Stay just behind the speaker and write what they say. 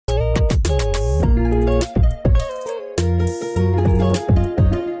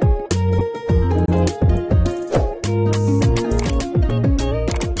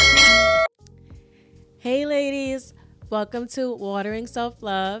welcome to Watering Self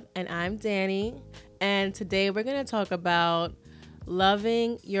Love, and I'm Danny. And today we're going to talk about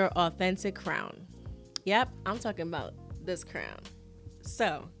loving your authentic crown. Yep, I'm talking about this crown.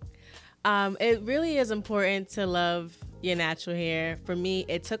 So, it really is important to love your natural hair. For me,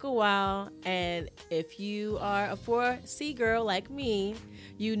 it took a while, and if you are a 4C girl like me,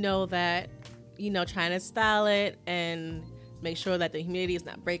 you know that, trying to style it and make sure that the humidity is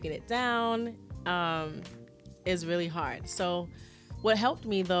not breaking it down is really hard. So what helped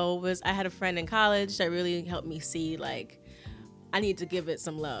me though was I had a friend in college that really helped me see like I need to give it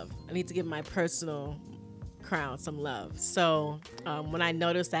some love. I need to give my personal crown some love. So when I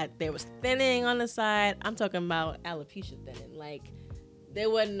noticed that there was thinning on the side, I'm talking about alopecia thinning. Like there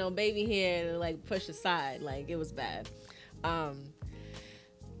wasn't no baby hair to like push aside. Like it was bad.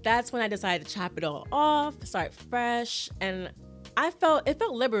 That's when I decided to chop it all off, start fresh, and it felt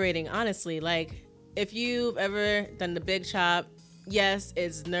liberating, honestly. Like if you've ever done the big chop, yes,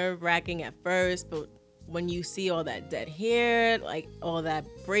 it's nerve-wracking at first, but when you see all that dead hair, like all that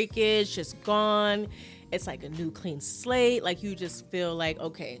breakage just gone, it's like a new clean slate. Like you just feel like,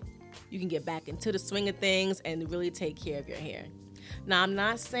 okay, you can get back into the swing of things and really take care of your hair. Now, I'm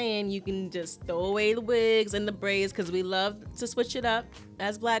not saying you can just throw away the wigs and the braids because we love to switch it up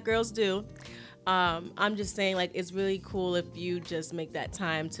as Black girls do. I'm just saying like it's really cool if you just make that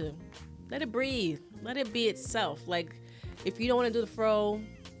time to let it breathe, let it be itself. Like if you don't want to do the fro,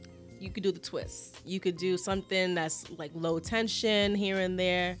 you could do the twist. You could do something that's like low tension here and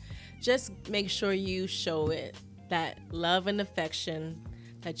there. Just make sure you show it that love and affection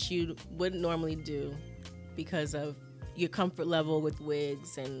that you wouldn't normally do because of your comfort level with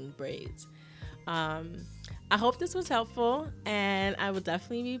wigs and braids. I hope this was helpful, and I will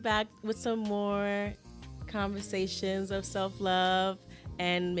definitely be back with some more conversations of self-love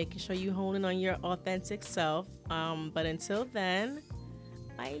and making sure you hone in on your authentic self. But until then,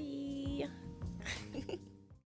 bye.